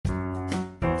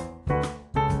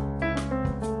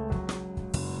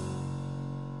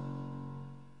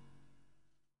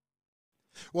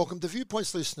Welcome to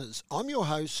Viewpoints, listeners. I'm your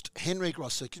host, Henry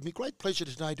Grosser. It gives me great pleasure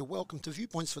today to welcome to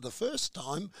Viewpoints for the first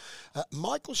time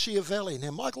Michael Schiavello.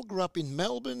 Now, Michael grew up in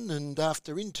Melbourne, and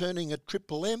after interning at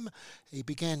Triple M, he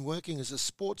began working as a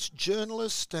sports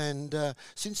journalist, and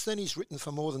since then he's written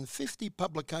for more than 50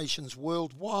 publications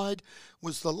worldwide,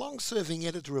 was the long-serving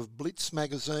editor of Blitz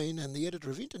Magazine and the editor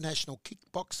of International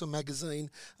Kickboxer magazine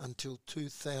until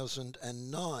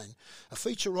 2009. A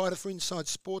feature writer for Inside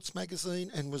Sports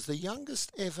magazine, and was the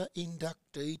youngest ever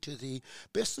inductee to the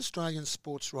Best Australian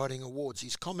Sports Writing Awards.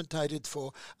 He's commentated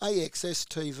for AXS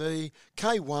TV,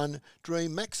 K1,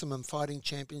 Dream, Maximum Fighting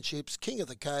Championships, King of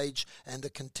the Cage and the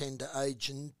Contender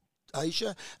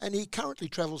Asia, and he currently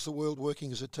travels the world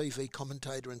working as a TV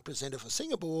commentator and presenter for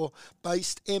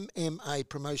Singapore-based MMA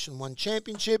Promotion 1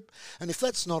 Championship, and if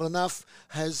that's not enough,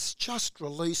 has just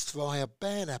released via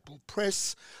Bad Apple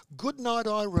Press, Good Night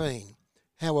Irene,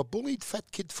 how a bullied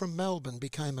fat kid from Melbourne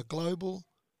became a global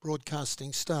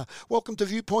broadcasting star. Welcome to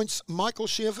Viewpoints, Michael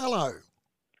Schiavello.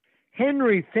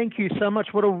 Henry, thank you so much.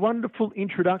 What a wonderful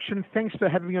introduction. Thanks for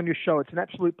having me on your show. It's an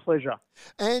absolute pleasure.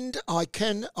 And I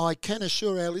can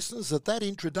assure our listeners that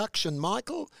introduction,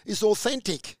 Michael, is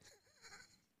authentic.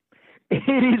 It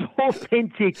is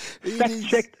authentic.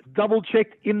 Fact-checked,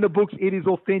 double-checked in the books. It is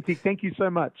authentic. Thank you so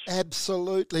much.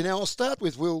 Absolutely. Now, I'll start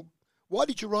with, Will, why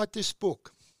did you write this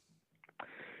book?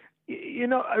 You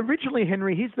know, originally,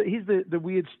 Henry, here's the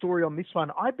weird story on this one.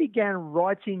 I began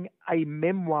writing a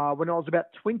memoir when I was about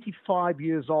 25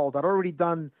 years old. I'd already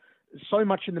done so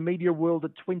much in the media world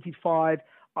at 25.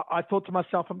 I thought to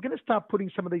myself, I'm going to start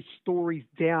putting some of these stories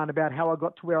down about how I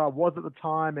got to where I was at the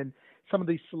time and some of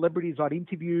these celebrities I'd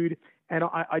interviewed. And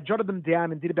I jotted them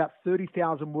down and did about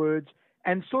 30,000 words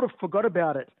and sort of forgot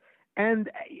about it.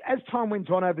 And as time went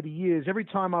on over the years, every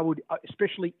time I would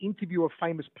especially interview a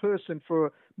famous person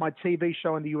for my TV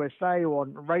show in the USA or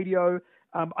on radio,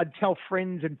 I'd tell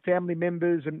friends and family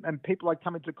members and people I'd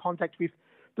come into contact with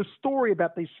the story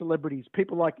about these celebrities,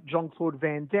 people like Jean-Claude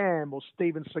Van Damme or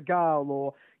Steven Seagal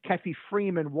or Kathy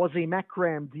Freeman, Wasim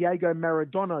Akram, Diego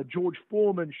Maradona, George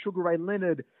Foreman, Sugar Ray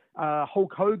Leonard,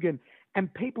 Hulk Hogan.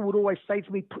 And people would always say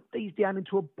to me, put these down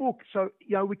into a book so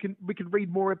we can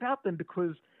read more about them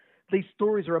because these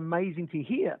stories are amazing to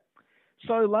hear.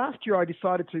 So last year I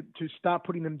decided to start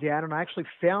putting them down, and I actually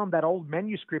found that old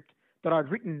manuscript that I'd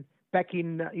written back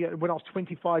in when I was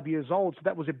 25 years old. So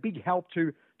that was a big help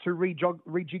to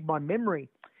rejig my memory.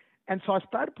 And so I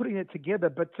started putting it together,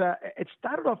 but it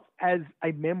started off as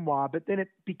a memoir, but then it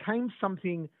became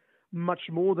something much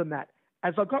more than that.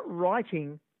 As I got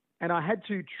writing, and I had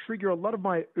to trigger a lot of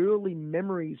my early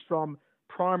memories from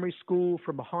primary school,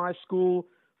 from high school,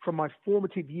 from my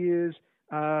formative years,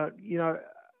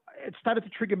 it started to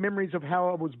trigger memories of how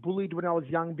I was bullied when I was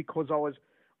young because I was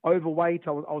overweight.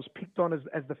 I was picked on as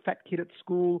the fat kid at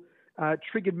school.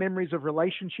 Triggered memories of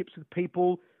relationships with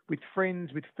people, with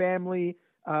friends, with family,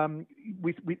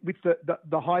 with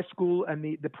the high school and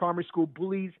the primary school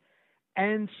bullies.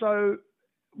 And so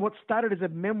what started as a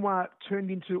memoir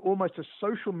turned into almost a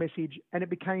social message, and it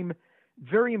became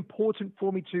very important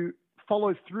for me to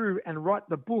follow through and write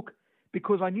the book,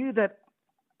 because I knew that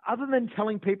other than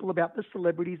telling people about the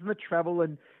celebrities and the travel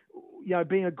and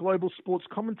being a global sports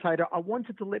commentator, I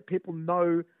wanted to let people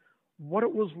know what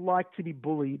it was like to be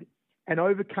bullied and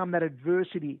overcome that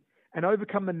adversity and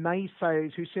overcome the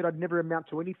naysayers who said I'd never amount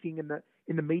to anything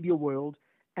in the media world,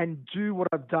 and do what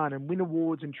I've done and win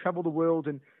awards and travel the world.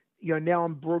 And now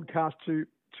I'm broadcast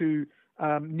to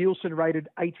Nielsen rated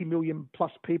 80 million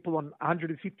plus people on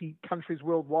 150 countries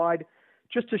worldwide,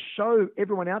 just to show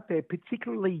everyone out there,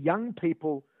 particularly young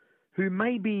people who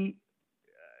may be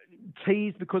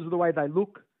teased because of the way they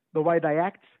look, the way they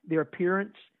act, their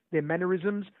appearance, their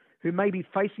mannerisms, who may be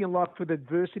facing a life with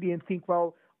adversity and think,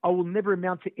 well, I will never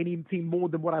amount to anything more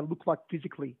than what I look like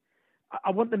physically.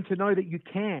 I want them to know that you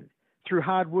can, through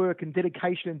hard work and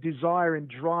dedication and desire and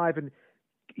drive and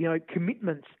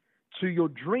commitment to your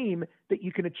dream, that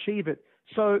you can achieve it.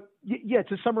 So, yeah,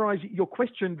 to summarize your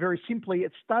question very simply,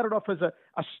 it started off as a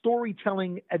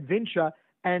storytelling adventure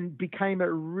and became a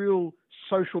real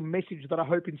social message that I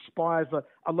hope inspires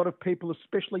a lot of people,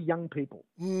 especially young people.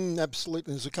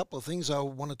 Absolutely. There's a couple of things I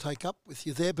want to take up with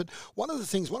you there. But one of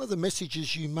the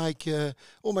messages you make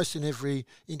almost in every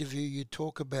interview, you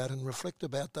talk about and reflect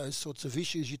about those sorts of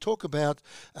issues. You talk about,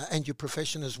 and your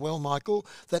profession as well, Michael,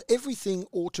 that everything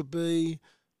ought to be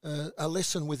a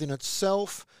lesson within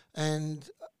itself and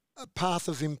a path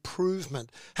of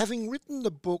improvement. Having written the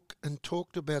book and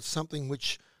talked about something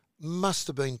which must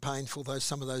have been painful,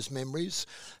 some of those memories,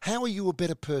 how are you a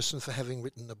better person for having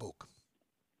written the book?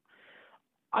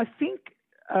 I think,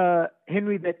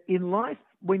 Henry, that in life,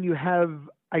 when you have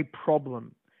a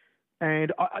problem.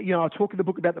 And, I talk in the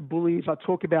book about the bullies. I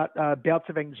talk about bouts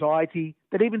of anxiety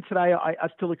that even today I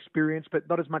still experience, but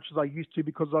not as much as I used to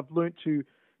because I've learned to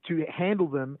handle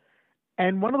them.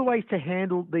 And one of the ways to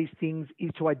handle these things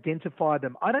is to identify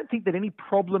them. I don't think that any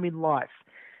problem in life,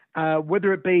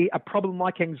 whether it be a problem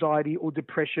like anxiety or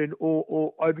depression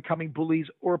or overcoming bullies,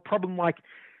 or a problem like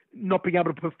not being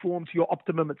able to perform to your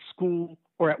optimum at school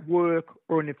or at work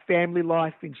or in a family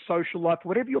life, in social life,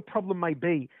 whatever your problem may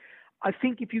be, I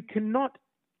think if you cannot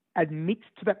admit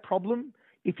to that problem,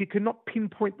 if you cannot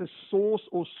pinpoint the source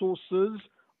or sources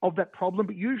of that problem,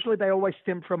 but usually they always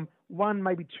stem from one,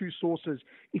 maybe two sources.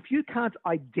 If you can't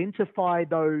identify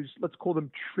those, let's call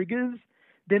them triggers,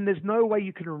 then there's no way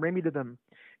you can remedy them.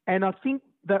 And I think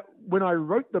that when I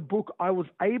wrote the book, I was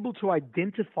able to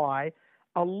identify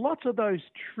a lot of those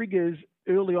triggers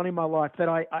early on in my life that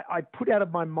I put out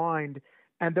of my mind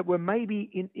and that were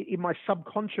maybe in my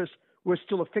subconscious were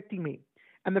still affecting me.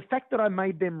 And the fact that I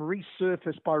made them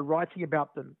resurface by writing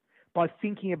about them, by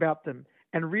thinking about them,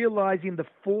 and realizing the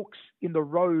forks in the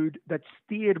road that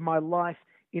steered my life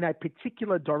in a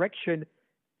particular direction,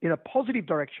 in a positive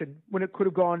direction, when it could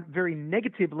have gone very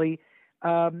negatively,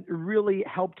 really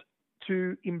helped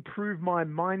to improve my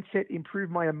mindset,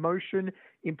 improve my emotion,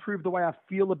 improve the way I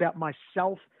feel about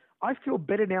myself. I feel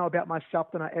better now about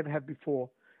myself than I ever have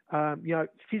before.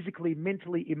 Physically,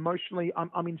 mentally, emotionally,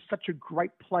 I'm in such a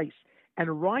great place.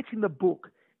 And writing the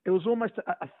book, it was almost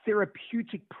a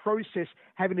therapeutic process,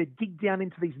 having to dig down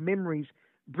into these memories,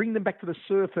 bring them back to the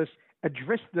surface,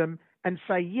 address them, and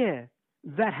say, yeah,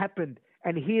 that happened.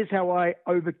 And here's how I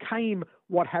overcame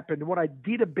what happened, what I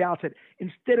did about it.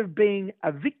 Instead of being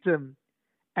a victim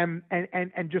and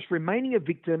just remaining a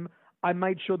victim, I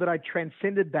made sure that I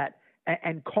transcended that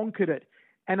and conquered it.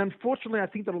 And unfortunately, I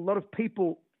think that a lot of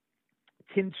people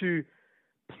tend to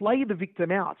play the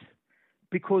victim out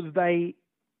because they,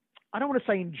 I don't want to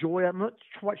say enjoy, I'm not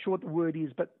quite sure what the word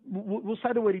is, but we'll say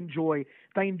the word enjoy.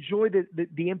 They enjoy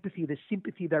the empathy, the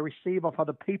sympathy they receive off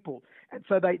other people. And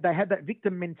so they have that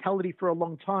victim mentality for a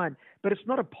long time, but it's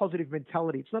not a positive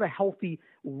mentality. It's not a healthy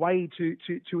way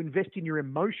to invest in your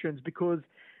emotions, because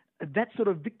that sort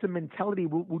of victim mentality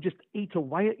will just eat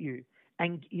away at you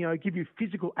and give you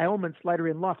physical ailments later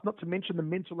in life, not to mention the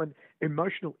mental and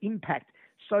emotional impact.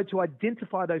 So to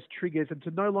identify those triggers and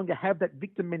to no longer have that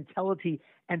victim mentality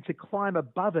and to climb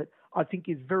above it, I think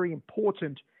is very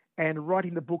important. And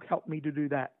writing the book helped me to do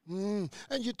that. And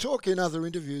you talk in other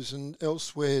interviews and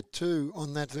elsewhere too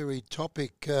on that very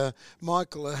topic,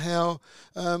 Michael, how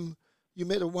you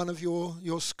met one of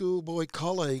your schoolboy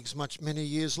colleagues many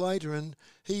years later, and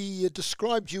he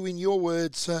described you in your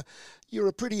words, you're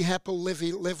a pretty happy,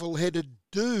 level-headed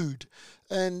dude.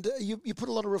 And you put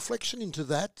a lot of reflection into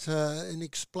that in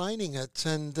explaining it.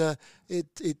 And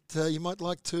you might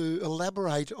like to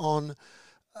elaborate on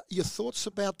your thoughts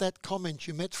about that comment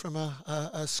you met from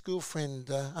a school friend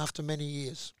after many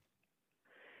years.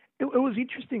 It was an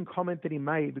interesting comment that he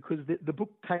made, because the book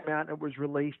came out and it was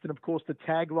released. And of course, the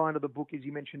tagline of the book, as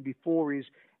you mentioned before, is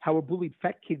how a bullied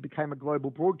fat kid became a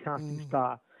global broadcasting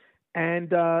star. And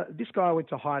this guy I went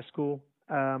to high school.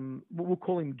 We'll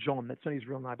call him John. That's not his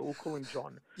real name, but we'll call him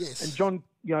John. Yes. And John,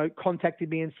 contacted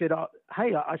me and said,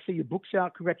 hey, I see your book's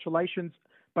out. Congratulations.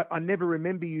 But I never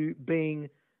remember you being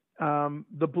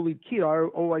the bullied kid. I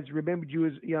always remembered you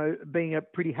as, being a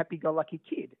pretty happy-go-lucky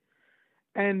kid.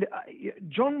 And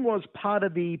John was part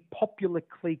of the popular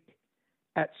clique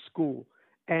at school.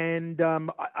 And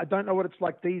I don't know what it's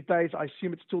like these days. I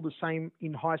assume it's still the same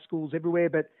in high schools everywhere.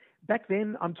 But back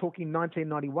then, I'm talking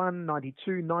 1991,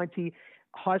 92, 90,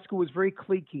 high school was very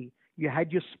cliquey. You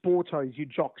had your sportos, your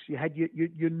jocks, you had your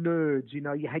nerds,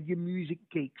 you had your music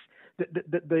geeks.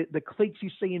 The cliques you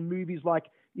see in movies like,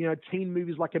 teen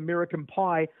movies like American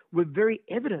Pie were very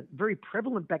evident, very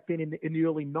prevalent back then in the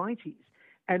early 90s.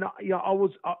 And I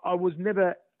was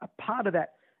never a part of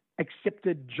that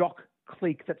accepted jock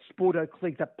clique, that sporto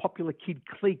clique, that popular kid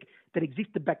clique that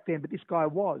existed back then, but this guy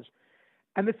was.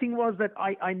 And the thing was that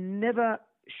I never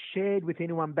shared with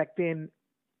anyone back then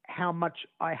how much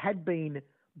I had been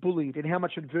bullied and how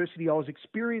much adversity I was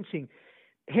experiencing.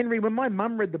 Henry, when my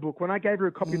mum read the book, when I gave her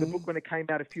a copy of the book when it came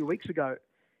out a few weeks ago,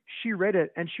 she read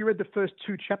it and she read the first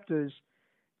 2 chapters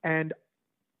and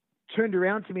turned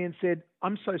around to me and said,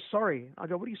 I'm so sorry. I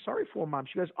go, what are you sorry for, Mum?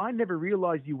 She goes, I never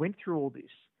realized you went through all this.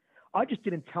 I just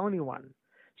didn't tell anyone.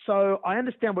 So I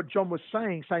understand what John was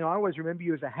saying I always remember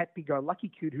you as a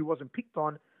happy-go-lucky kid who wasn't picked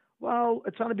on. Well,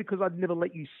 it's only because I'd never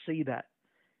let you see that.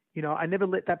 I never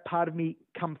let that part of me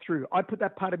come through. I put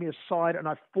that part of me aside and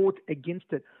I fought against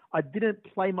it. I didn't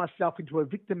play myself into a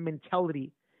victim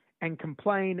mentality and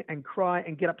complain and cry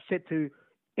and get upset to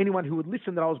anyone who would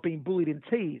listen that I was being bullied and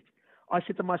teased. I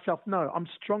said to myself, no, I'm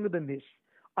stronger than this.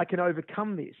 I can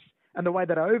overcome this. And the way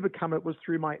that I overcome it was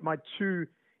through my two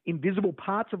invisible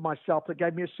parts of myself that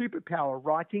gave me a superpower,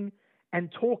 writing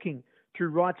and talking, through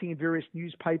writing in various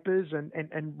newspapers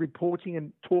and reporting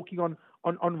and talking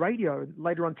on radio, and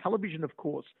later on television, of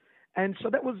course. And so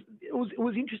it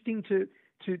was interesting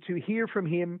to hear from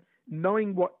him,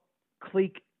 knowing what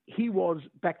clique he was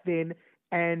back then,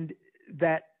 and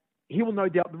that he will no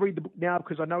doubt read the book now,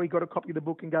 because I know he got a copy of the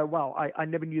book and go, wow, I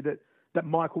never knew that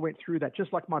Michael went through that.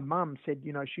 Just like my mum said,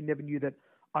 she never knew that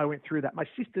I went through that. My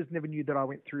sisters never knew that I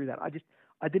went through that.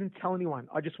 I didn't tell anyone.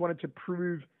 I just wanted to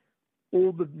prove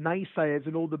all the naysayers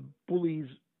and all the bullies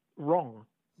wrong.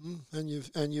 And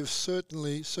you've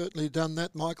certainly done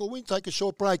that, Michael. We can take a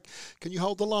short break. Can you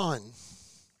hold the line?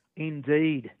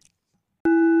 Indeed.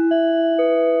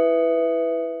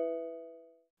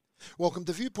 Welcome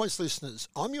to Viewpoints, listeners.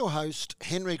 I'm your host,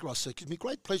 Henry Grosser. It gives me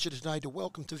great pleasure today to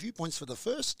welcome to Viewpoints for the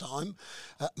first time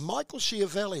Michael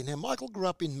Schiavello. Now, Michael grew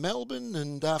up in Melbourne,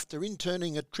 and after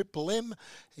interning at Triple M,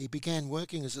 he began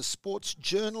working as a sports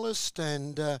journalist,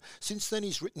 and since then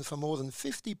he's written for more than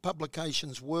 50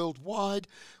 publications worldwide,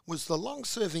 was the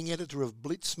long-serving editor of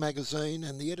Blitz Magazine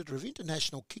and the editor of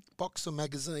International Kickboxer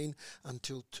magazine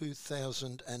until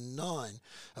 2009.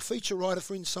 A feature writer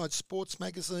for Inside Sports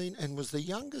magazine, and was the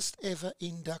youngest ever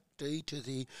inductee to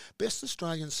the Best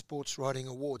Australian Sports Writing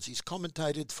Awards. He's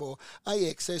commentated for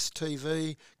AXS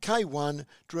TV, K1,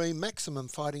 Dream, Maximum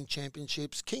Fighting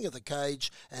Championships, King of the Cage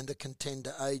and the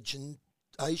Contender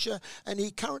Asia, and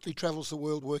he currently travels the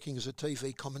world working as a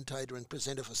TV commentator and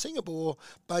presenter for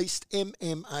Singapore-based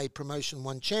MMA Promotion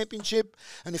 1 Championship,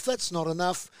 and if that's not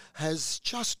enough, has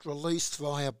just released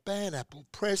via Bad Apple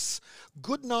Press,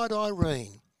 Goodnight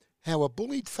Irene, how a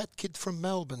bullied fat kid from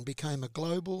Melbourne became a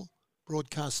global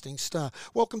broadcasting star.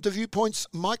 Welcome to Viewpoints,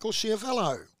 Michael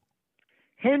Schiavello.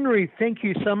 Henry, thank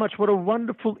you so much. What a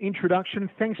wonderful introduction.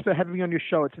 Thanks for having me on your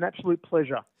show. It's an absolute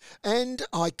pleasure. And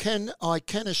I can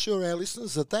assure our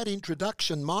listeners that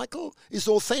introduction, Michael, is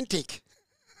authentic.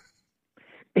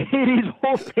 It is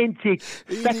authentic.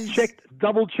 Fact-checked,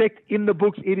 double-checked in the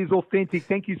books. It is authentic.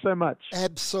 Thank you so much.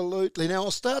 Absolutely. Now,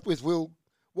 I'll start with,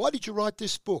 why did you write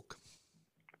this book?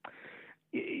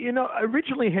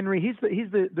 Originally, Henry,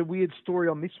 here's the weird story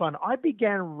on this one. I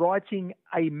began writing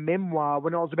a memoir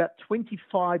when I was about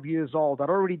 25 years old. I'd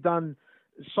already done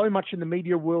so much in the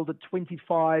media world at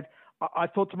 25. I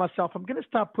thought to myself, I'm going to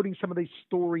start putting some of these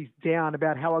stories down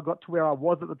about how I got to where I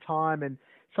was at the time and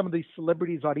some of these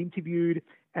celebrities I'd interviewed.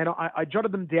 And I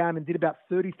jotted them down and did about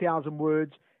 30,000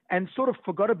 words and sort of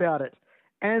forgot about it.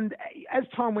 And as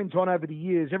time went on over the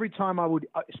years, every time I would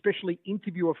especially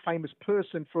interview a famous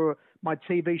person for my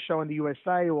TV show in the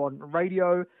USA or on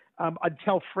radio, I'd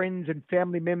tell friends and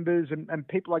family members and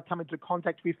people I'd come into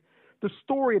contact with the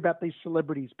story about these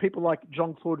celebrities, people like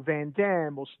Jean-Claude Van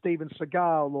Damme or Steven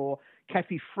Seagal or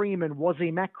Kathy Freeman,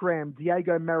 Wasim Akram,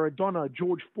 Diego Maradona,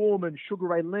 George Foreman, Sugar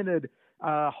Ray Leonard,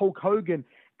 Hulk Hogan.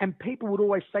 And people would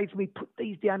always say to me, put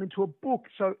these down into a book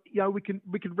so we can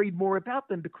read more about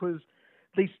them, because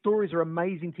these stories are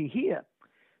amazing to hear.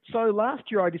 So last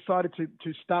year I decided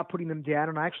to start putting them down,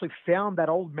 and I actually found that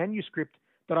old manuscript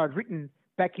that I'd written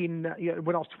back in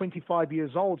when I was 25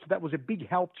 years old. So that was a big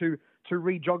help to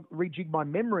rejig my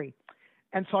memory.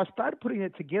 And so I started putting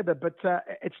it together, but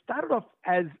it started off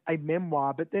as a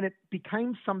memoir, but then it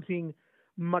became something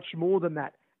much more than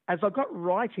that. As I got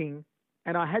writing,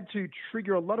 and I had to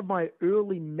trigger a lot of my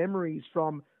early memories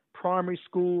from primary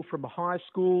school, from high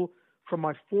school, from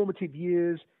my formative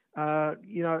years,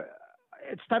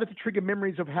 it started to trigger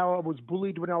memories of how I was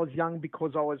bullied when I was young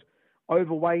because I was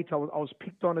overweight. I was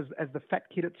picked on as the fat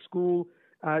kid at school.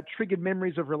 Triggered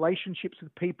memories of relationships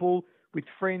with people, with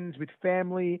friends, with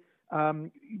family,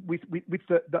 with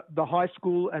the high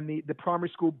school and the primary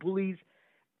school bullies.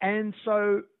 And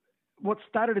so what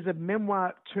started as a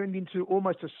memoir turned into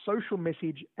almost a social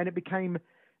message, and it became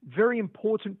very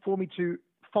important for me to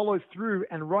follow through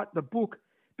and write the book,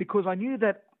 because I knew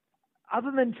that other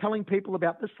than telling people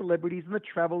about the celebrities and the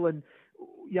travel and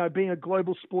being a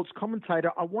global sports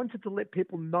commentator, I wanted to let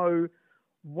people know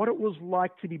what it was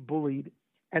like to be bullied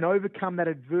and overcome that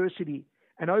adversity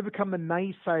and overcome the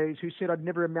naysayers who said I'd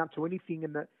never amount to anything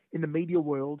in the media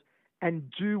world,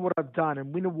 and do what I've done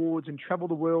and win awards and travel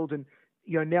the world. And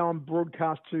now I'm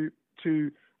broadcast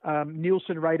to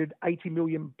Nielsen rated 80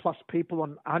 million plus people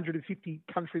on 150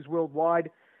 countries worldwide,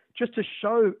 just to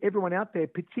show everyone out there,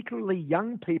 particularly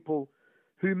young people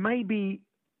who may be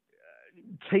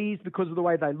teased because of the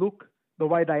way they look, the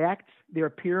way they act, their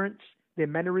appearance, their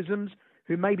mannerisms,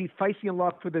 who may be facing a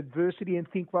life with adversity and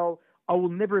think, well, I will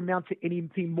never amount to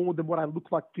anything more than what I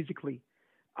look like physically.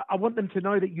 I want them to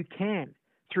know that you can,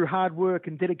 through hard work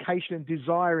and dedication and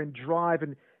desire and drive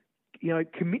and,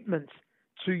 commitment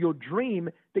to your dream,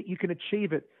 that you can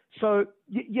achieve it. So,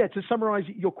 yeah, to summarize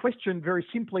your question very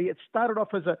simply, it started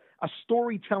off as a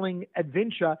storytelling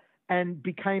adventure and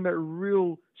became a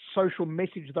real social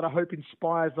message that I hope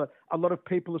inspires a lot of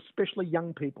people, especially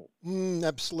young people.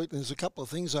 Absolutely. There's a couple of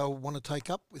things I want to take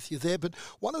up with you there. But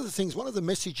one of the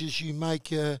messages you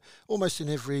make almost in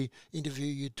every interview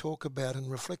you talk about and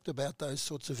reflect about those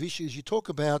sorts of issues. You talk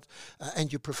about,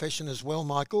 and your profession as well,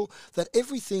 Michael, that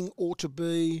everything ought to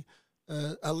be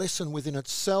a lesson within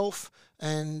itself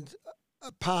and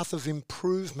a path of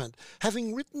improvement.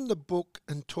 Having written the book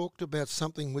and talked about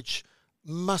something which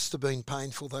must have been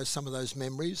painful, some of those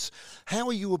memories, how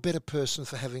are you a better person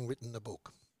for having written the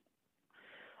book?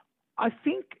 I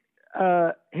think,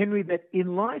 Henry, that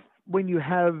in life, when you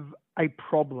have a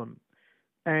problem,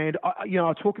 and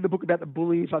I talk in the book about the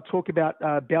bullies, I talk about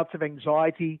bouts of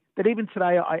anxiety that even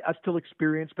today I still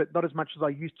experience, but not as much as I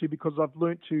used to, because I've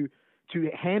learned to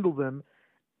handle them.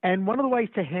 And one of the ways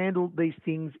to handle these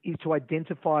things is to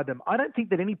identify them. I don't think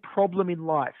that any problem in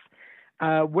life,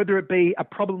 whether it be a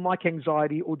problem like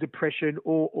anxiety or depression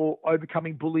or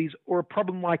overcoming bullies, or a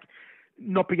problem like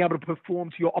not being able to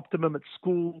perform to your optimum at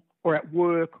school or at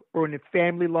work or in a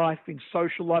family life, in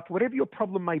social life, whatever your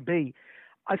problem may be,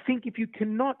 I think if you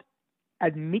cannot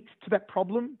admit to that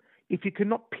problem, if you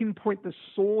cannot pinpoint the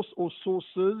source or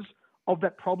sources of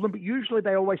that problem, but usually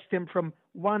they always stem from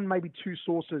one, maybe two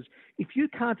sources. If you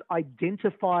can't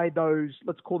identify those,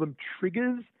 let's call them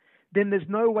triggers, then there's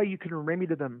no way you can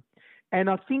remedy them. And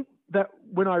I think that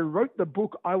when I wrote the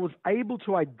book, I was able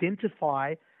to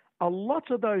identify a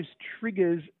lot of those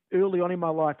triggers early on in my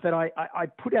life that I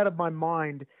put out of my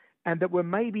mind and that were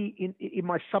maybe in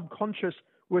my subconscious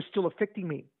were still affecting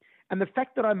me. And the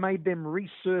fact that I made them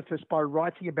resurface by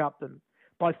writing about them,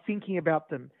 by thinking about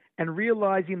them, and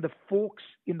realizing the forks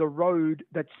in the road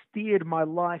that steered my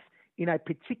life in a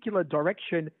particular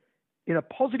direction, in a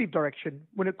positive direction,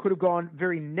 when it could have gone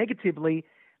very negatively,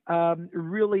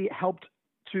 really helped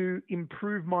to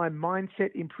improve my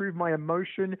mindset, improve my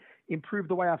emotion, improve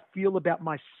the way I feel about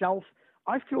myself.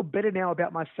 I feel better now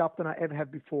about myself than I ever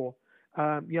have before.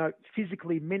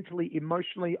 Physically, mentally,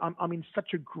 emotionally, I'm in such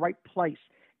a great place.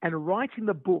 And writing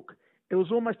the book, it was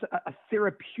almost a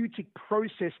therapeutic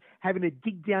process, having to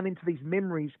dig down into these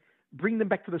memories, bring them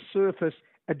back to the surface,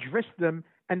 address them,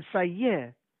 and say,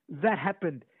 yeah, that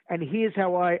happened. And here's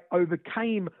how I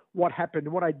overcame what happened,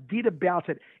 what I did about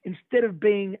it. Instead of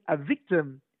being a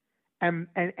victim and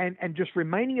just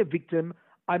remaining a victim,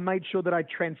 I made sure that I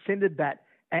transcended that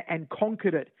and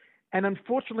conquered it. And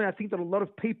unfortunately, I think that a lot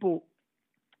of people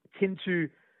tend to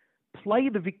play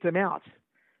the victim out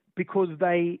because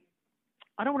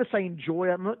I don't want to say enjoy,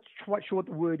 I'm not quite sure what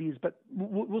the word is, but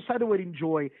we'll say the word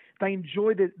enjoy. They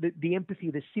enjoy the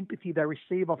empathy, the sympathy they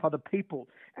receive off other people.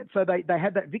 And so they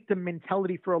have that victim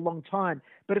mentality for a long time,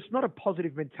 but it's not a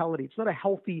positive mentality. It's not a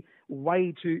healthy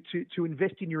way to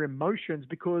invest in your emotions,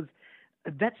 because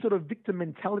that sort of victim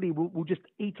mentality will just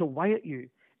eat away at you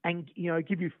and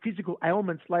give you physical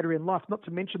ailments later in life, not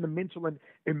to mention the mental and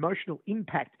emotional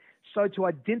impact. So to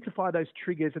identify those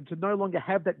triggers and to no longer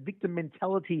have that victim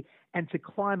mentality and to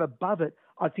climb above it,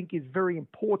 I think is very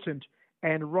important.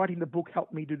 And writing the book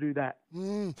helped me to do that.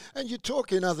 And you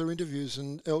talk in other interviews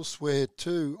and elsewhere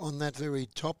too on that very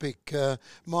topic,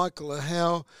 Michael,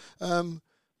 how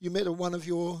you met one of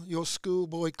your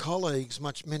schoolboy colleagues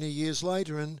many years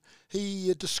later, and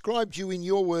he described you in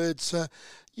your words,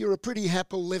 you're a pretty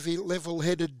happy,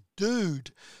 level-headed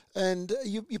dude. And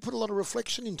you put a lot of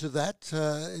reflection into that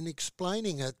in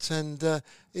explaining it, and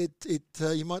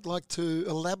you might like to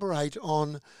elaborate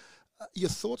on your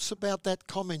thoughts about that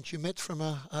comment you met from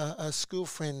a school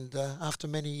friend after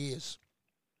many years.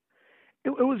 It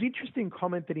was an interesting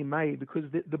comment that he made, because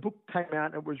the book came out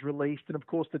and it was released. And of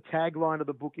course, the tagline of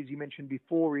the book, as you mentioned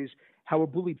before, is how a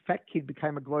bullied fat kid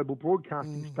became a global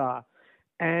broadcasting star.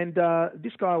 And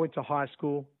this guy I went to high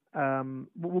school.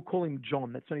 We'll call him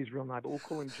John. That's not his real name, but we'll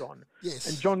call him John. Yes.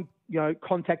 And John,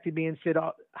 contacted me and said,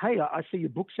 hey, I see your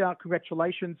book's out.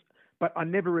 Congratulations. But I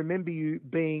never remember you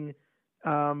being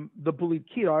the bullied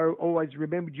kid. I always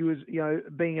remembered you as,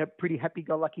 being a pretty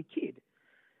happy-go-lucky kid.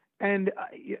 And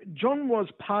John was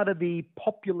part of the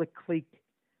popular clique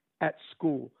at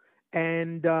school.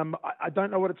 And I don't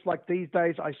know what it's like these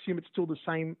days. I assume it's still the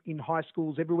same in high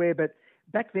schools everywhere. But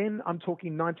back then, I'm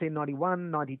talking 1991,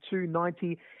 92,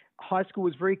 90, high school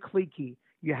was very cliquey.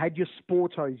 You had your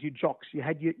sportos, your jocks, you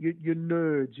had your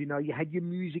nerds, you had your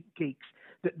music geeks.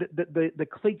 The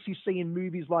cliques you see in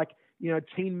movies like,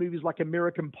 teen movies like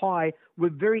American Pie were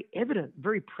very evident,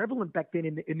 very prevalent back then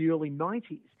in the early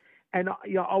 90s. And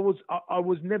I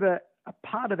was never a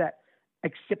part of that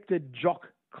accepted jock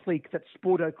clique, that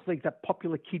sporto clique, that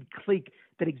popular kid clique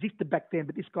that existed back then,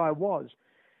 but this guy was.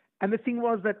 And the thing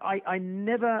was that I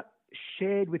never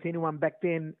shared with anyone back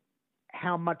then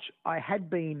how much I had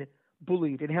been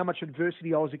bullied and how much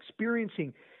adversity I was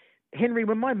experiencing. Henry,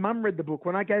 when my mum read the book,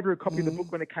 when I gave her a copy of the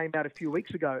book when it came out a few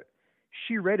weeks ago,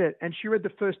 she read it and she read the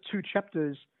first 2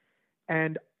 chapters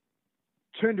and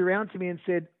turned around to me and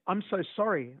said, "I'm so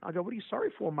sorry." I go, "What are you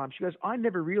sorry for, Mum?" She goes, "I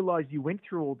never realized you went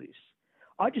through all this.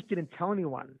 I just didn't tell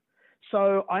anyone."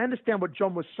 So I understand what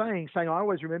John was saying, I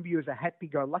always remember you as a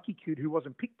happy-go-lucky kid who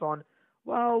wasn't picked on.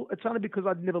 Well, it's only because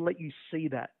I'd never let you see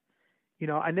that.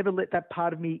 I never let that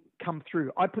part of me come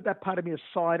through. I put that part of me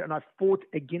aside and I fought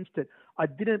against it. I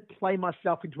didn't play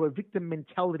myself into a victim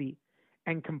mentality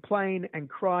and complain and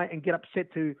cry and get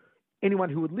upset to anyone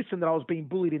who would listen that I was being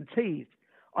bullied and teased.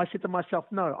 I said to myself,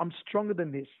 no, I'm stronger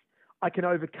than this. I can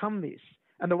overcome this.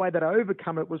 And the way that I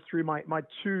overcome it was through my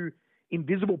 2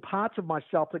 invisible parts of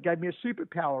myself that gave me a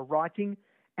superpower, writing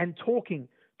and talking,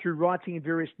 through writing in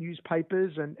various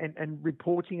newspapers and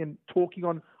reporting and talking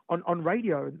on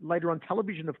radio, and later on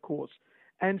television, of course.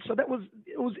 And so it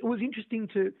was interesting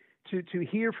to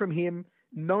hear from him,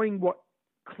 knowing what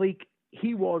clique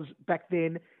he was back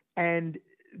then, and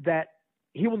that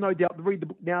he will no doubt read the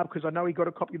book now because I know he got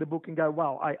a copy of the book and go,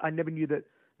 wow, I never knew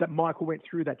that Michael went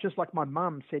through that. Just like my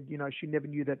mum said, she never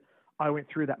knew that I went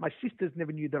through that. My sisters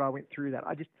never knew that I went through that.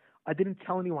 I didn't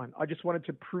tell anyone. I just wanted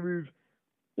to prove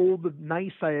all the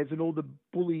naysayers and all the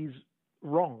bullies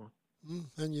wrong.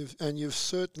 And you've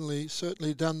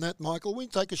certainly done that, Michael. We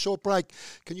take a short break.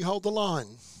 Can you hold the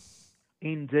line?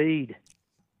 Indeed.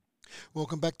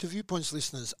 Welcome back to Viewpoints,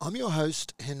 listeners. I'm your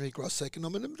host, Henry Grossek, and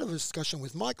I'm in a bit of a discussion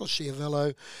with Michael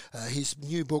Schiavello. His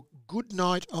new book, Good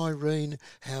Night, Irene,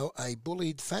 How a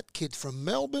Bullied Fat Kid from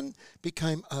Melbourne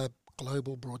Became a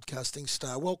Global Broadcasting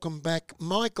Star. Welcome back,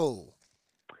 Michael.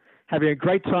 Having a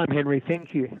great time, Henry.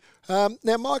 Thank you.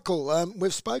 Now, Michael,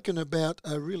 we've spoken about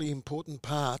a really important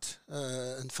part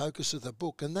and focus of the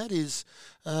book, and that is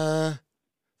the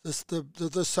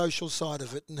social side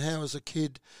of it, and how as a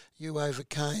kid you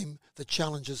overcame the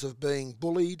challenges of being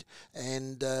bullied,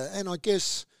 and I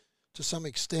guess to some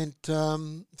extent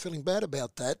feeling bad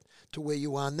about that, to where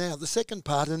you are now. The second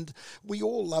part, and we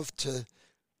all love to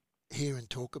hear and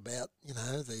talk about,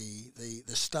 the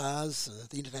stars,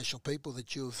 the international people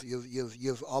that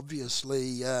you've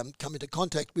obviously come into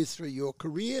contact with through your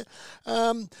career.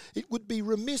 It would be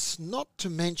remiss not to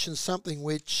mention something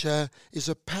which is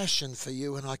a passion for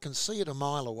you, and I can see it a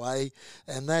mile away,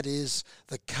 and that is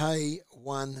the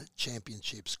K1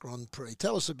 Championships Grand Prix.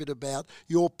 Tell us a bit about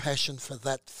your passion for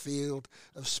that field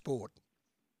of sport.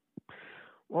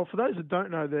 Well, for those that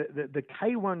don't know, the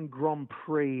K1 Grand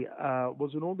Prix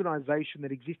was an organisation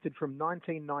that existed from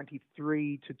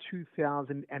 1993 to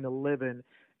 2011,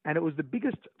 and it was the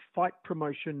biggest fight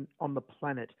promotion on the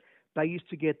planet. They used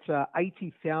to get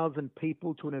 80,000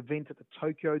 people to an event at the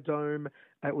Tokyo Dome.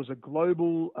 It was a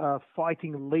global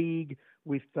fighting league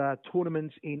with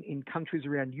tournaments in countries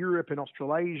around Europe and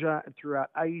Australasia and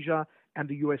throughout Asia and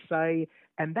the USA,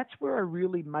 and that's where I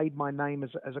really made my name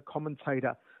as a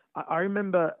commentator. I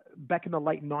remember back in the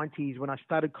late 90s when I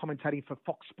started commentating for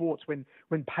Fox Sports, when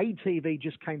pay TV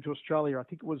just came to Australia. I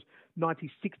think it was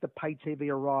 96 that pay TV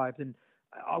arrived, and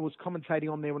I was commentating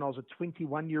on there when I was a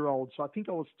 21-year-old. So I think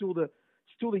I was still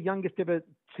the youngest ever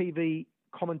TV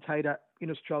commentator in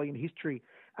Australian history.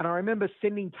 And I remember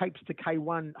sending tapes to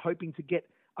K1 hoping to get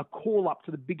a call up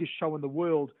to the biggest show in the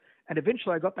world. And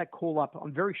eventually I got that call up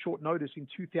on very short notice in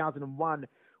 2001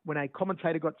 when a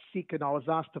commentator got sick and I was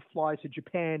asked to fly to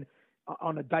Japan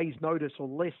on a day's notice or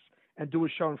less and do a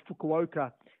show in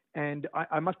Fukuoka. And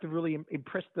I must have really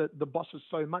impressed the bosses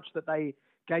so much that they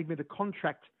gave me the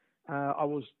contract. I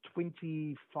was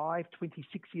 25,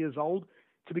 26 years old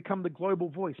to become the global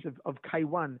voice of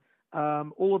K1.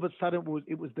 All of a sudden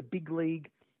it was the big league.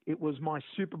 It was my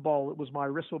Super Bowl. It was my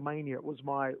WrestleMania. It was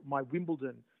my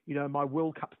Wimbledon, my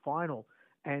World Cup final.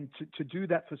 And to do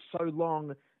that for so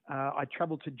long, I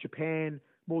traveled to Japan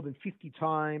more than 50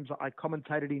 times. I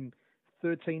commentated in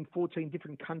 13, 14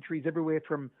 different countries, everywhere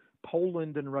from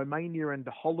Poland and Romania and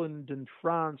Holland and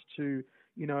France to,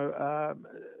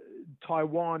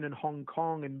 Taiwan and Hong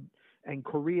Kong and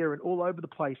Korea and all over the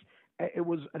place. It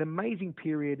was an amazing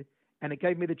period, and it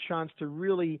gave me the chance to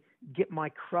really get my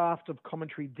craft of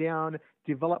commentary down,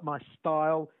 develop my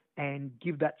style, and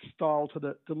give that style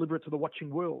deliver it to the watching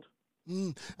world.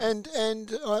 And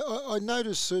I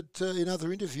notice that in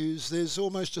other interviews there's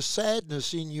almost a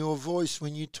sadness in your voice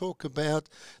when you talk about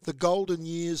the golden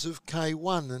years of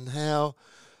K1 and how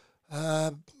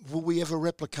will we ever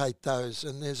replicate those?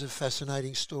 And there's a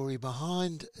fascinating story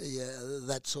behind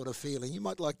that sort of feeling. You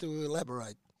might like to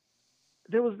elaborate.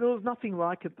 There was nothing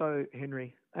like it though,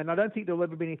 Henry, and I don't think there'll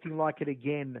ever be anything like it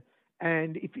again.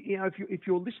 And if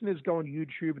your listeners go on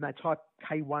YouTube and they type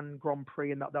K1 Grand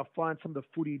Prix and they'll find some of the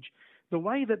footage, the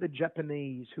way that the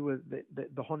Japanese, who are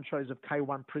the honchos of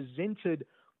K1, presented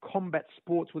combat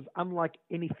sports was unlike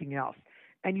anything else.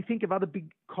 And you think of other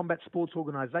big combat sports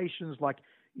organizations like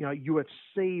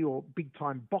UFC or big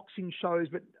time boxing shows,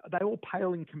 but they all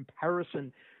pale in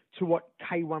comparison to what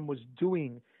K1 was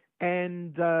doing.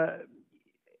 And I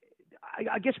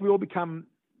guess we all become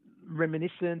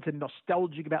reminiscent and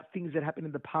nostalgic about things that happened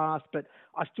in the past, but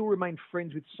I still remain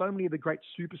friends with so many of the great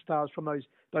superstars from those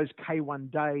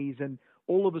K1 days, and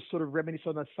all of us sort of reminisce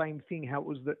on the same thing, how it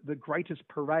was the greatest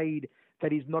parade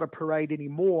that is not a parade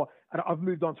anymore. And I've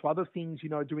moved on to other things,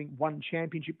 doing One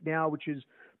Championship now, which is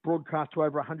broadcast to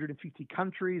over 150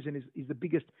 countries and is the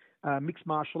biggest mixed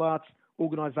martial arts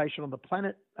organization on the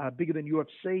planet, bigger than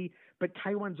UFC. But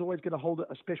K1's always going to hold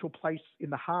a special place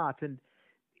in the heart. And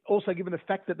also given the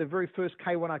fact that the very first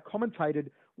K1 I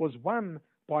commentated was won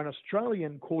by an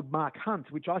Australian called Mark Hunt,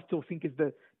 which I still think is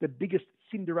the biggest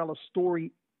Cinderella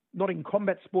story, not in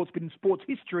combat sports, but in sports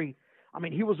history. I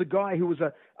mean, he was a guy who was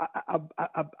a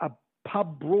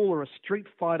pub brawler, a street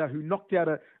fighter who knocked out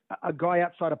a guy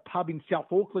outside a pub in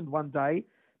South Auckland one day.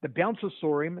 The bouncer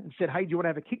saw him and said, "Hey, do you want to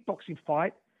have a kickboxing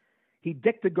fight?" He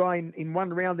decked a guy in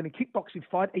one round in a kickboxing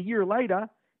fight. A year later,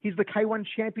 he's the K1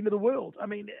 champion of the world. I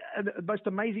mean, the most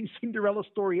amazing Cinderella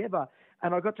story ever.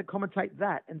 And I got to commentate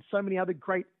that and so many other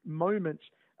great moments.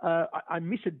 I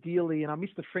miss it dearly, and I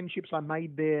miss the friendships I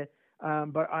made there.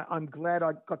 But I'm glad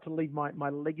I got to leave my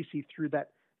legacy through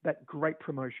that great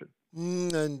promotion.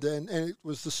 And it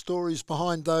was the stories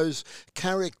behind those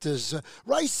characters.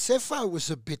 Ray Sefo was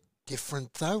a bit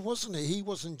different, though, wasn't he? He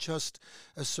wasn't just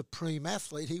a supreme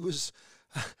athlete. He was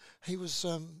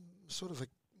sort of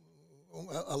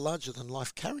a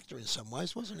larger-than-life character in some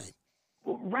ways, wasn't he?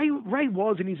 Well, Ray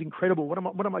was, and he's incredible.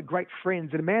 One of my great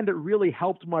friends, and a man that really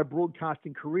helped my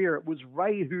broadcasting career. It was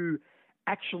Ray who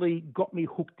actually got me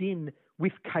hooked in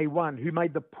with K1, who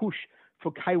made the push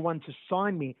for K1 to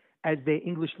sign me as their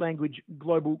English language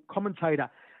global commentator.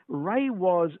 Ray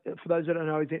was, for those that don't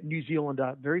know, is a New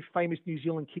Zealander, very famous New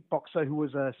Zealand kickboxer who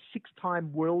was a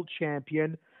 6-time world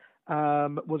champion,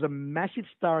 was a massive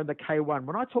star in the K1.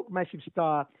 When I talk massive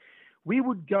star, we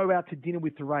would go out to dinner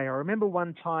with Ray. I remember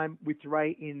one time with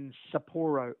Ray in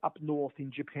Sapporo, up north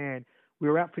in Japan. We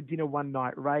were out for dinner one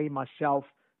night, Ray, myself,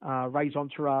 Ray's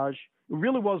entourage. It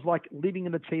really was like living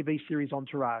in the TV series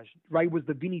Entourage. Ray was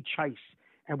the Vinny Chase,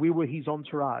 and we were his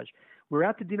entourage. We were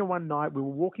out to dinner one night. We were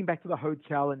walking back to the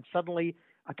hotel, and suddenly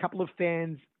a couple of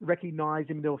fans recognized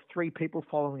him. There were 3 people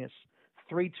following us.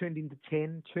 3 turned into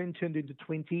 10, 10 turned into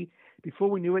 20. Before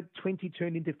we knew it, 20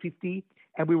 turned into 50,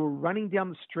 and we were running down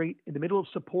the street in the middle of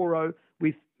Sapporo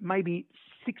with maybe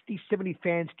 60, 70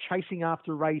 fans chasing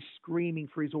after Ray, screaming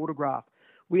for his autograph.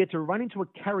 We had to run into a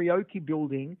karaoke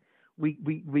building.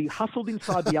 We hustled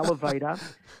inside the elevator.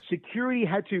 Security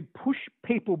had to push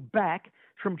people back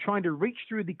from trying to reach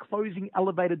through the closing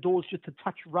elevator doors just to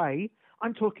touch Ray.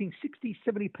 I'm talking 60,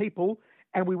 70 people.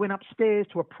 And we went upstairs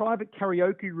to a private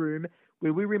karaoke room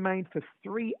where we remained for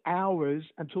 3 hours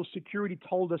until security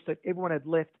told us that everyone had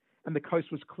left and the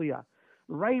coast was clear.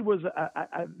 Ray was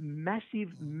a massive,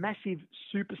 massive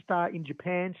superstar in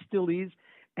Japan, still is.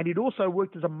 And he'd also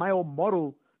worked as a male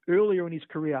model earlier in his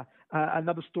career,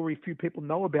 another story few people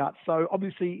know about. So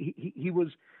obviously he was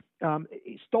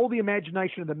he stole the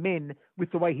imagination of the men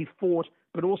with the way he fought,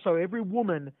 but also every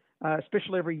woman,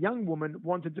 especially every young woman,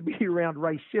 wanted to be around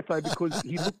Ray Sefo because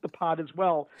he looked the part as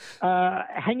well.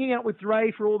 Hanging out with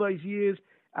Ray for all those years,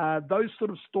 those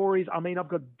sort of stories, I mean, I've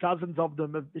got dozens of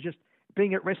them, of just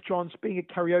being at restaurants, being at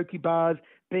karaoke bars,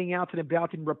 being out and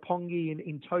about in Roppongi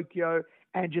in Tokyo,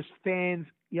 and just fans,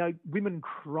 women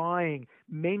crying,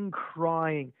 men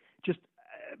crying, just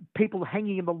people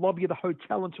hanging in the lobby of the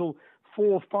hotel until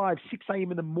 4, 5, 6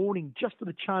 a.m. in the morning just for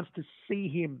the chance to see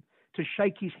him, to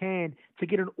shake his hand, to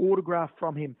get an autograph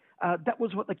from him. That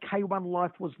was what the K1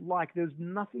 life was like. There's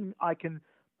nothing I can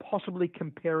possibly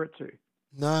compare it to.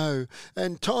 No,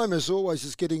 and time, as always,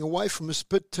 is getting away from us.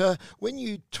 But when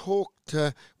you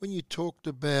talked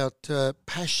about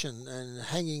passion and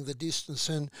hanging the distance,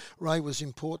 and Ray was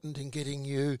important in getting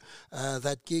you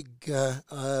that gig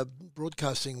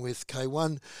broadcasting with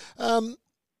K1.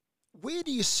 where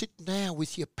do you sit now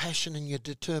with your passion and your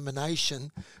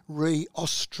determination re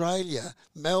Australia,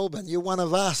 Melbourne? You're one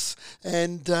of us,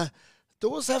 and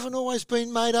doors haven't always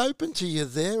been made open to you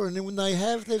there, and when they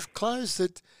have, they've closed.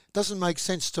 It doesn't make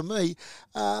sense to me.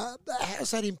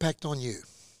 How's that impact on you?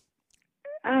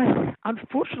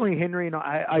 Unfortunately, Henry, and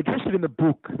I addressed it in the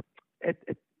book,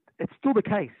 it's still the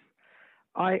case.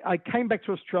 I came back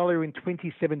to Australia in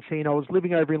 2017. I was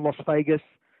living over in Las Vegas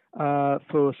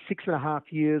for 6.5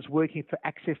 years, working for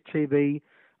AXS TV,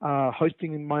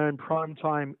 hosting my own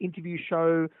primetime interview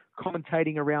show,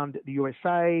 commentating around the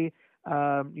USA,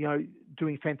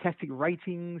 doing fantastic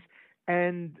ratings,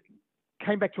 and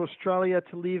came back to Australia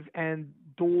to live, and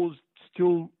doors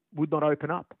still would not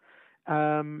open up.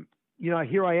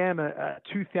 Here I am, a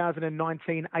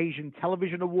 2019 Asian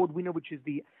Television Award winner, which is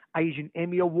the Asian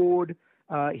Emmy Award.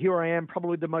 Here I am,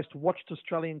 probably the most watched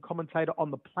Australian commentator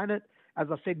on the planet. As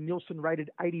I said, Nielsen rated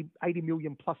 80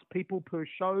 million plus people per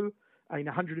show in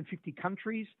 150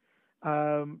 countries.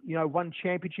 One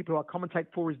championship who I commentate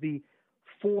for is the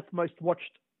 4th most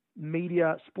watched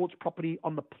media sports property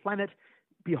on the planet,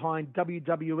 behind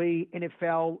WWE,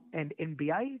 NFL, and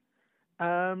NBA.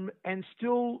 And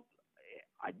still,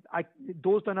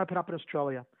 doors don't open up in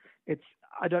Australia.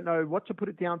 I don't know what to put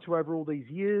it down to over all these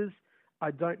years.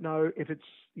 I don't know if it's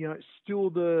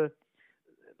still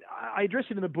I address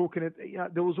it in the book, and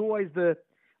there was always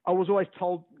I was always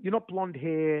told, you're not blonde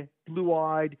hair, blue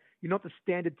eyed, you're not the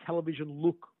standard television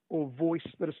look or voice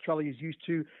that Australia is used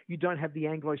to. You don't have the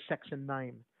Anglo-Saxon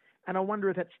name, and I wonder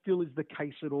if that still is the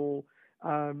case at all.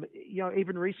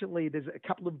 Even recently, there's a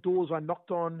couple of doors I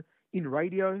knocked on in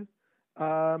radio.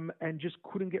 And just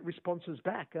couldn't get responses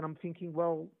back. And I'm thinking,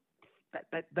 well,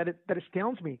 that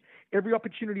astounds me. Every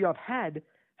opportunity I've had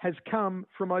has come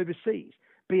from overseas,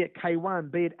 be it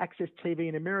K1, be it AXS TV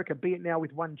in America, be it now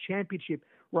with One Championship,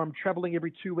 where I'm traveling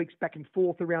every 2 weeks back and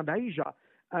forth around Asia,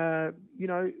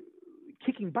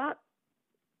 kicking butt,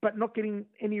 but not getting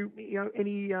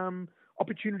any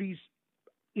opportunities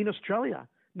in Australia,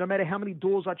 no matter how many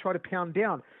doors I try to pound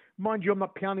down. Mind you, I'm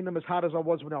not pounding them as hard as I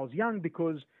was when I was young,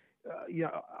 because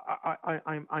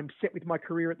I'm set with my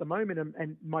career at the moment,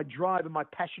 and my drive and my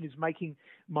passion is making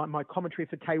my commentary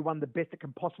for K1 the best it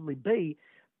can possibly be.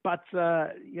 But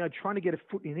trying to get a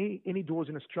foot in any doors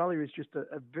in Australia is just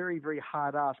a very, very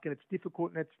hard ask, and it's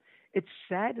difficult, and it's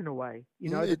sad in a way.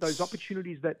 That those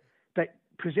opportunities that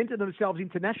presented themselves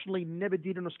internationally never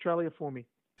did in Australia for me.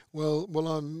 Well,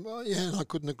 I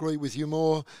couldn't agree with you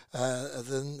more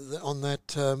on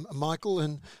that, Michael.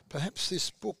 And perhaps this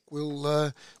book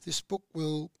will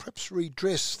perhaps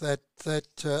redress that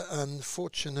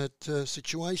unfortunate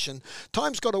situation.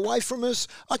 Time's got away from us.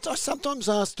 I sometimes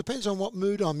ask, depends on what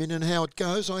mood I'm in and how it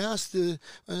goes. I ask the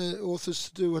authors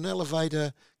to do an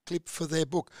elevator clip for their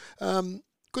book.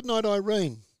 Good night,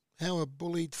 Irene. How a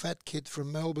bullied fat kid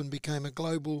from Melbourne became a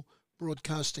global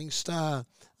broadcasting star.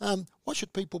 Why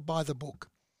should people buy the book?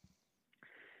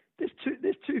 There's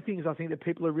two things I think that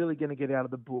people are really going to get out of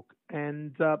the book.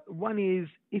 And one is,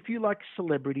 if you like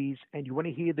celebrities and you want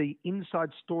to hear the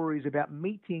inside stories about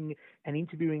meeting and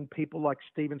interviewing people like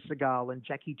Steven Seagal and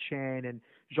Jackie Chan and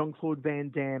Jean-Claude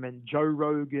Van Damme and Joe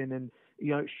Rogan and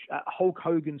Hulk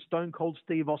Hogan, Stone Cold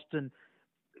Steve Austin,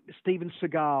 Steven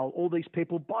Seagal, all these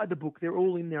people, buy the book. They're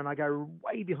all in there, and I go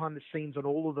way behind the scenes on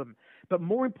all of them. But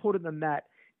more important than that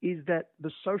is that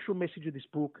the social message of this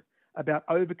book about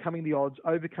overcoming the odds,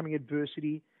 overcoming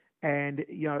adversity, and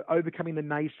overcoming the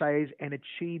naysayers and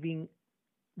achieving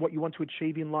what you want to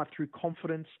achieve in life through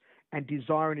confidence and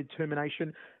desire and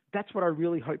determination. That's what I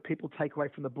really hope people take away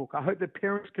from the book. I hope that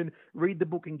parents can read the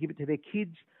book and give it to their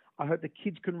kids. I hope the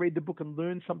kids can read the book and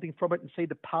learn something from it and see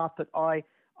the path that I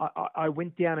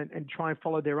went down and try and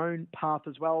follow their own path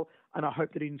as well. And I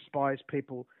hope that it inspires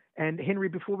people. And Henry,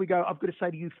 before we go, I've got to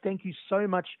say to you, thank you so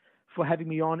much for having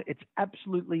me on. It's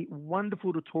absolutely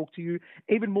wonderful to talk to you,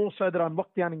 even more so that I'm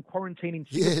locked down in quarantine in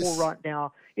Singapore right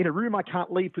now in a room I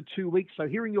can't leave for 2 weeks. So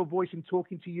hearing your voice and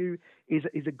talking to you is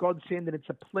a godsend, and it's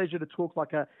a pleasure to talk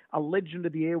like a legend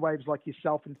of the airwaves like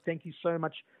yourself. And thank you so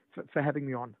much for having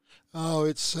me on. Oh,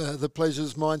 it's the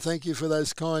pleasure's mine. Thank you for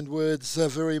those kind words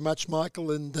very much,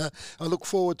 Michael. And I look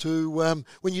forward to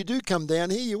when you do come down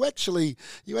here. You actually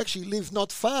live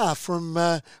not far from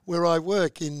where I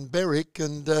work in Berwick,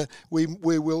 and we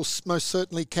will most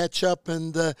certainly catch up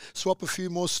and swap a few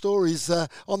more stories.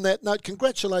 On that note,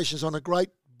 congratulations on a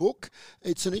great book.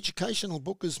 It's an educational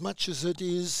book as much as it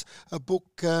is a book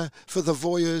for the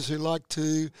voyeurs who like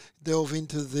to delve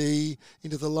into the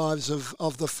lives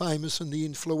of the famous and the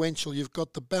influential. You've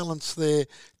got the balance there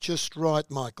just right,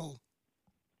 Michael.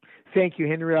 Thank you,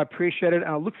 Henry. I appreciate it.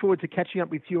 And I look forward to catching up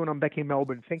with you when I'm back in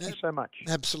Melbourne. Thank you so much.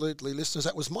 Absolutely, listeners.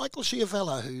 That was Michael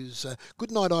Schiavello, who's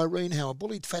Good Night Irene, how a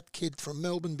bullied fat kid from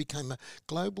Melbourne became a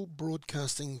global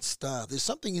broadcasting star. There's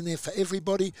something in there for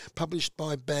everybody, published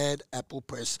by Bad Apple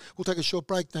Press. We'll take a short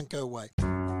break. Don't go away.